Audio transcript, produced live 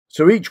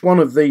So each one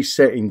of these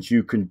settings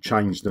you can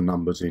change the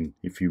numbers in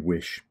if you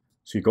wish.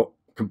 So you've got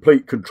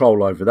complete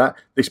control over that.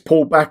 This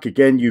pullback,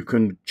 again, you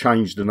can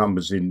change the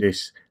numbers in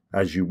this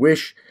as you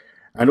wish.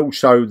 And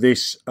also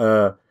this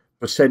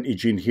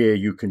percentage in here,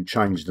 you can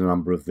change the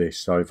number of this.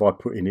 So if I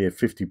put in here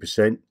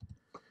 50%,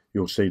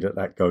 you'll see that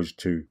that goes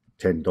to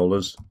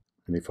 $10.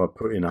 And if I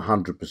put in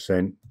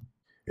 100%,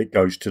 it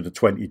goes to the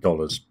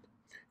 $20.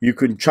 You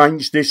can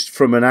change this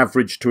from an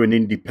average to an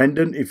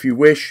independent if you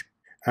wish.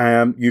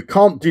 You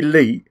can't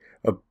delete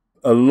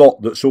a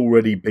lot that's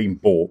already been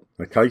bought.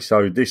 Okay,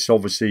 so this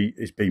obviously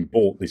is being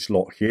bought, this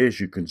lot here, as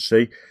you can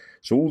see.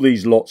 So all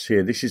these lots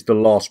here, this is the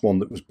last one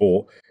that was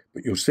bought,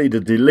 but you'll see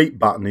the delete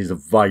button is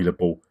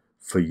available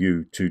for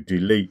you to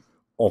delete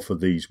off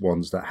of these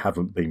ones that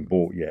haven't been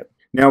bought yet.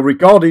 Now,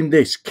 regarding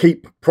this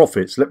keep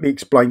profits, let me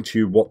explain to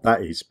you what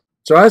that is.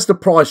 So as the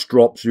price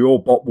drops, your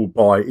bot will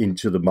buy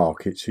into the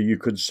market. So you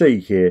can see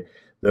here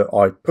that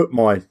I put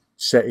my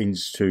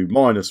settings to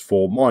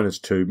 -4,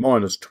 -2,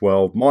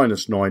 -12,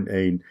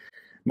 -19,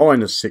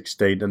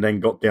 -16, and then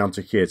got down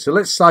to here. So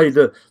let's say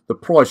that the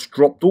price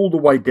dropped all the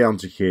way down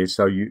to here.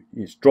 So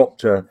it's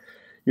dropped to,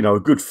 a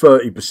good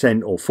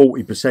 30% or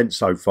 40%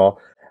 so far.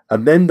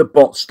 And then the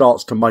bot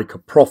starts to make a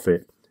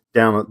profit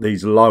down at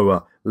these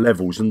lower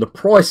levels. And the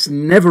price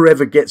never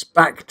ever gets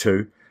back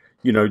to,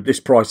 this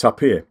price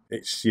up here.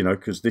 It's,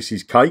 because this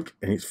is cake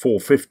and it's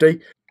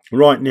 $4.50.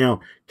 Right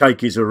now,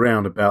 cake is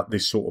around about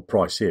this sort of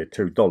price here,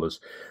 $2.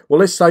 Well,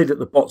 let's say that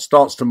the bot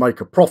starts to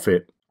make a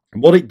profit.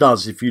 And what it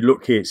does, if you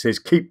look here, it says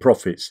keep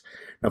profits.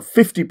 Now,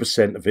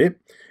 50% of it,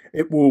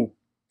 it will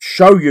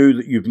show you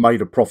that you've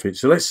made a profit.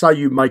 So let's say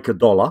you make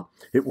 $1.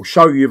 It will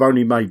show you've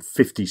only made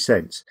 50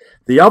 cents.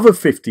 The other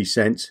 50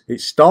 cents,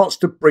 it starts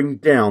to bring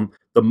down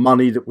the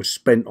money that was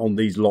spent on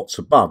these lots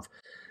above.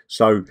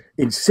 So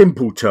in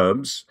simple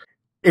terms,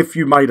 if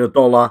you made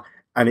 $1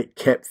 and it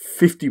kept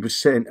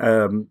 50%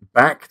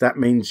 back, that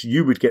means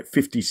you would get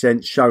 50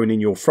 cents showing in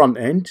your front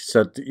end.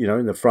 So,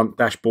 in the front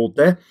dashboard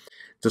there,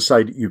 to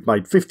say that you've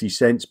made 50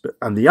 cents,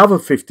 and the other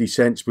 50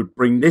 cents would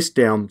bring this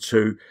down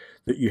to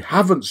that you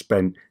haven't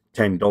spent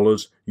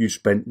 $10, you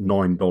spent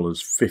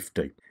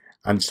 $9.50.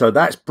 And so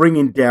that's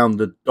bringing down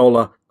the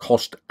dollar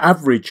cost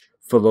average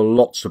for the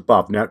lots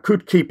above. Now, it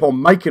could keep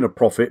on making a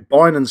profit,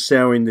 buying and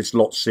selling this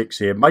lot 6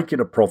 here,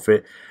 making a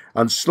profit,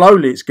 and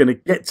slowly it's going to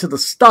get to the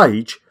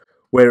stage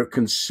where it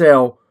can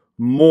sell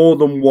more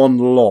than one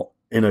lot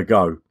in a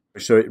go.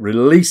 So it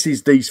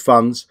releases these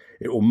funds,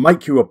 it will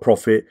make you a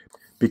profit,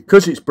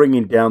 because it's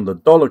bringing down the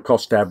dollar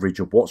cost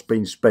average of what's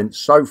been spent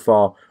so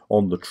far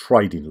on the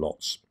trading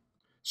lots.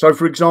 So,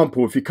 for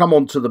example, if you come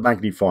onto the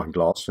magnifying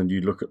glass and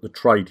you look at the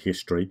trade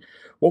history,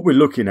 what we're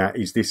looking at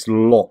is this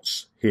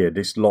lots here,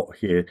 this lot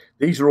here.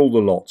 These are all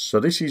the lots. So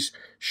this is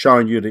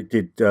showing you that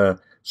it did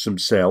some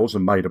sales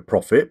and made a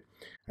profit.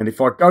 And if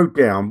I go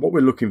down, what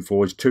we're looking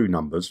for is 2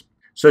 numbers.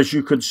 So as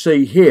you can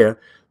see here,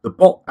 the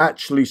bot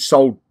actually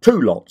sold 2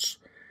 lots,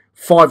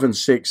 5 and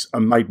 6,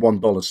 and made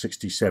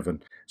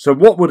 $1.67. So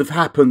what would have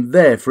happened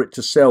there for it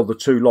to sell the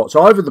 2 lots?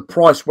 Either the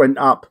price went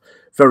up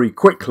very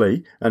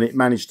quickly and it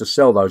managed to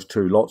sell those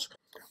 2 lots,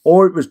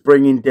 or it was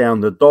bringing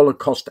down the dollar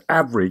cost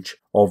average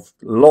of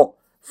lot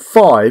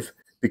 5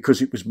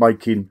 because it was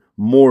making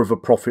more of a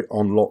profit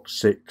on lot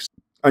 6.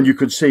 And you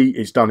can see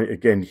it's done it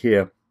again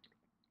here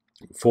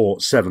for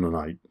 7 and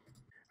 8.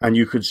 And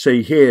you can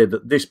see here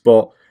that this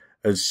bot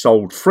has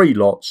sold 3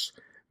 lots,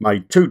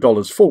 made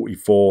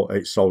 $2.44.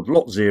 It sold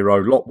lot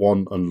 0, lot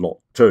 1, and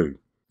lot 2.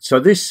 So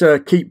this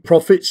keep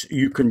profits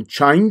you can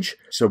change.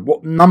 So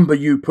what number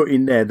you put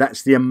in there,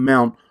 that's the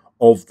amount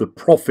of the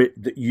profit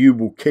that you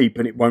will keep,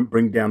 and it won't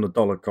bring down the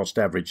dollar cost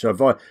average. So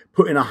if I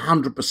put in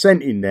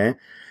 100% in there,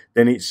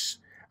 then it's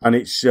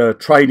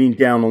trading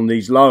down on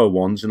these lower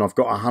ones, and I've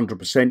got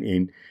 100%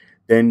 in,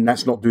 then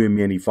that's not doing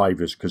me any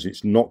favors, because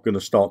it's not going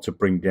to start to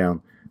bring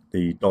down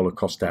the dollar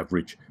cost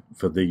average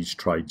for these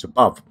trades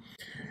above.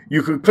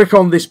 You can click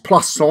on this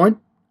plus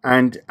sign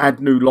and add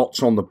new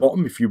lots on the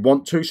bottom if you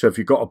want to. So if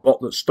you've got a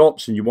bot that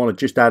stops and you want to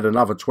just add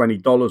another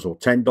 $20 or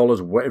 $10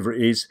 or whatever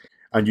it is,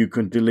 and you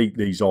can delete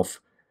these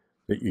off,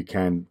 that you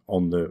can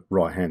on the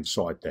right hand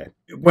side there.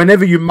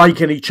 Whenever you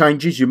make any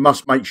changes, you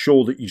must make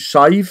sure that you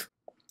save.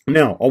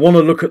 Now I want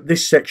to look at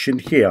this section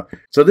here.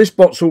 So this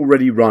bot's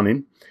already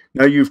running.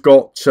 Now you've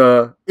got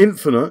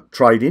infinite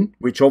trading,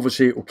 which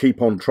obviously it will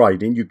keep on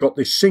trading. You've got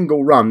this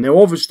single run. Now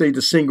obviously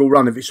the single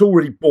run, if it's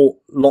already bought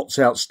lots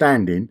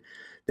outstanding,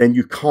 then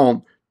you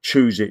can't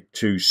choose it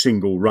to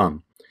single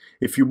run.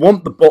 If you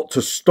want the bot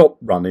to stop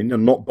running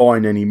and not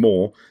buying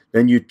anymore,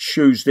 then you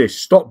choose this,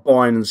 stop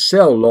buying and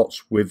sell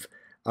lots with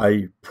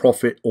a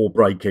profit or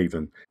break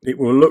even. It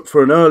will look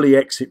for an early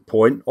exit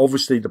point.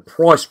 Obviously the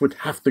price would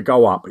have to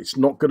go up. It's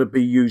not going to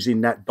be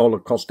using that dollar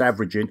cost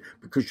averaging,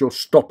 because you're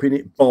stopping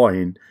it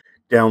buying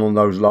down on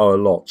those lower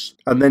lots.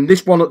 And then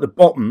this one at the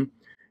bottom,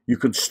 you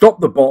can stop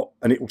the bot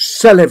and it will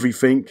sell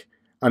everything,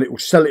 and it will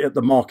sell it at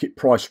the market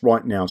price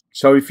right now.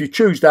 So if you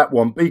choose that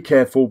one, be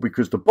careful,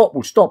 because the bot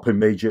will stop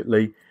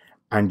immediately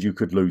and you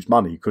could lose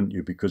money, couldn't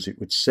you? Because it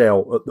would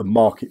sell at the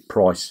market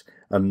price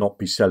and not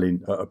be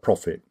selling at a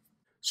profit.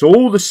 So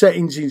all the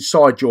settings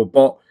inside your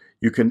bot,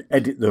 you can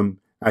edit them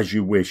as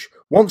you wish.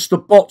 Once the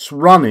bot's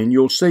running,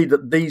 you'll see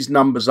that these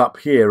numbers up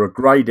here are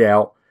greyed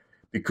out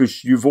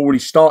because you've already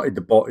started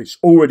the bot. It's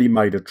already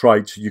made a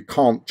trade, so you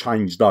can't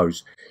change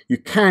those. You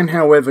can,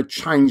 however,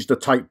 change the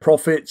take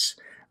profits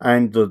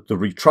and the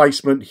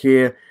retracement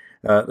here,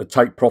 the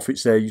take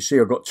profits there. You see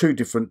I've got two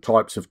different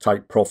types of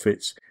take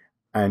profits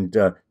and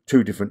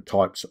two different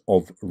types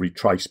of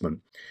retracement.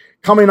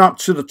 Coming up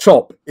to the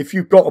top, if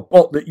you've got a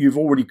bot that you've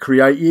already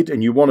created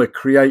and you want to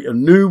create a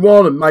new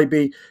one and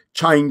maybe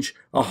change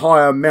a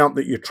higher amount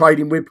that you're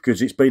trading with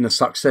because it's been a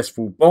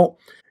successful bot,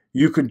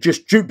 you can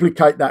just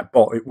duplicate that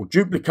bot. It will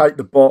duplicate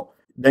the bot.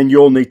 Then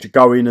you'll need to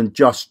go in and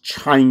just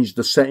change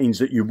the settings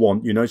that you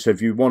want. You know, so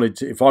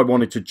if I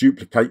wanted to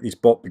duplicate this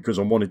bot because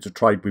I wanted to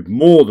trade with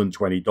more than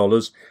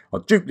 $20,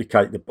 I'd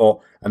duplicate the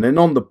bot, and then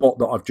on the bot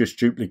that I've just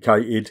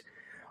duplicated,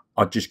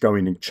 I'd just go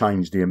in and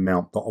change the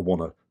amount that I want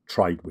to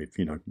trade with,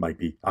 you know,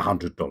 maybe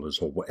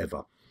 $100 or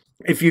whatever.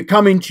 If you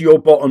come into your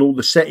bot and all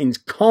the settings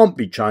can't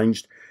be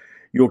changed,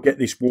 you'll get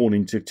this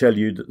warning to tell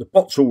you that the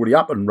bot's already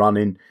up and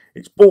running,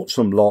 it's bought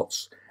some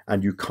lots,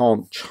 and you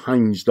can't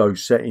change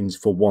those settings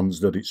for ones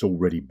that it's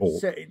already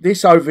bought.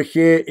 This over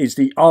here is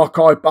the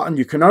archive button.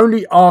 You can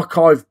only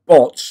archive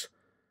bots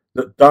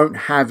that don't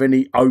have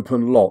any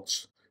open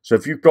lots. So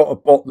if you've got a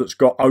bot that's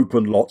got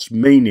open lots,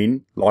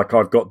 meaning like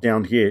I've got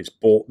down here, it's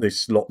bought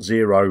this lot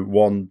 0,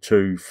 1,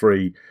 2,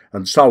 3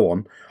 and so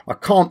on, I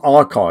can't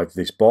archive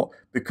this bot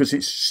because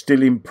it's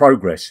still in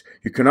progress.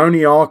 You can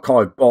only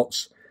archive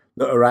bots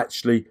that are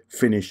actually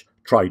finished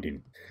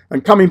trading.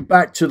 And coming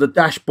back to the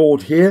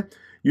dashboard here,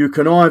 you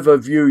can either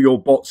view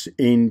your bots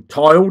in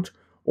tiled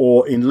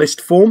or in list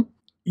form.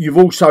 You've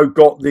also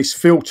got this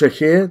filter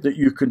here that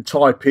you can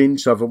type in.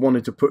 So if I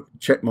wanted to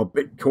check my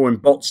Bitcoin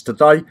bots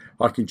today,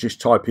 I can just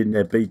type in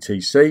their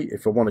BTC.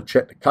 If I want to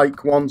check the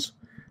cake ones,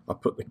 I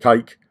put the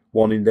cake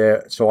one in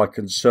there so I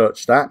can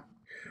search that.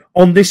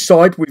 On this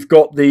side, we've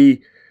got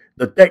the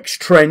DEX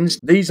trends.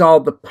 These are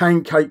the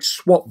pancake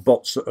swap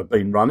bots that have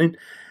been running,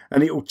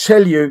 and it will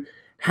tell you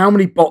how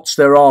many bots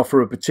there are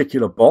for a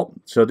particular bot.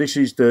 So this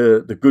is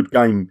the good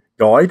game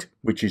guide,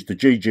 which is the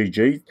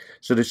GGG.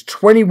 So there's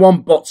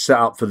 21 bots set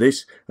up for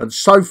this, and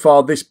so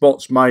far this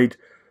bot's made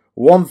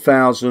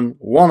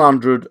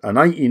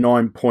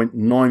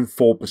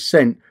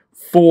 1,189.94%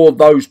 for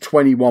those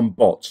 21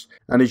 bots.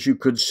 And as you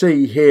can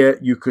see here,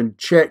 you can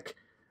check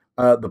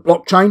the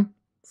blockchain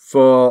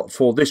for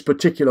this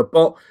particular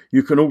bot.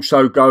 You can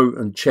also go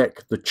and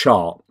check the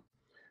chart.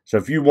 So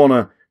if you want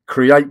to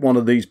create one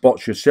of these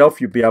bots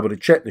yourself, you'll be able to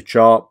check the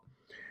chart.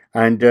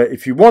 And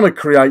if you want to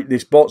create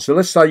this bot, so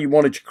let's say you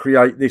wanted to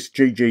create this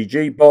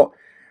GGG bot,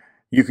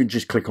 you can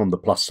just click on the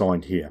plus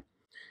sign here.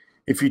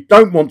 If you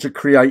don't want to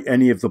create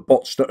any of the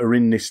bots that are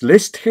in this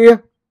list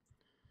here,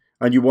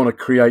 and you want to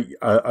create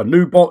a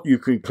new bot, you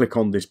can click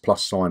on this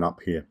plus sign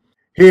up here.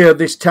 Here,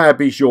 this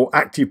tab is your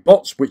active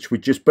bots, which we've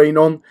just been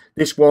on.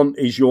 This one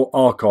is your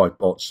archive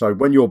bots. So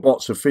when your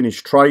bots are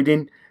finished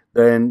trading,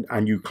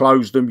 and you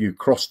close them, you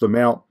cross them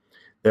out,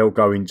 they'll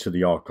go into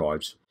the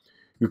archives.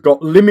 You've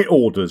got limit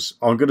orders.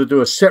 I'm going to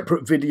do a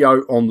separate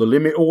video on the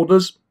limit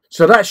orders.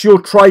 So that's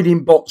your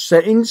trading bot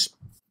settings.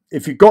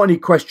 If you've got any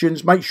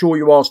questions, make sure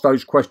you ask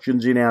those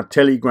questions in our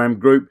Telegram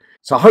group.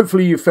 So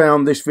hopefully you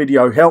found this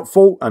video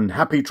helpful, and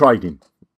happy trading.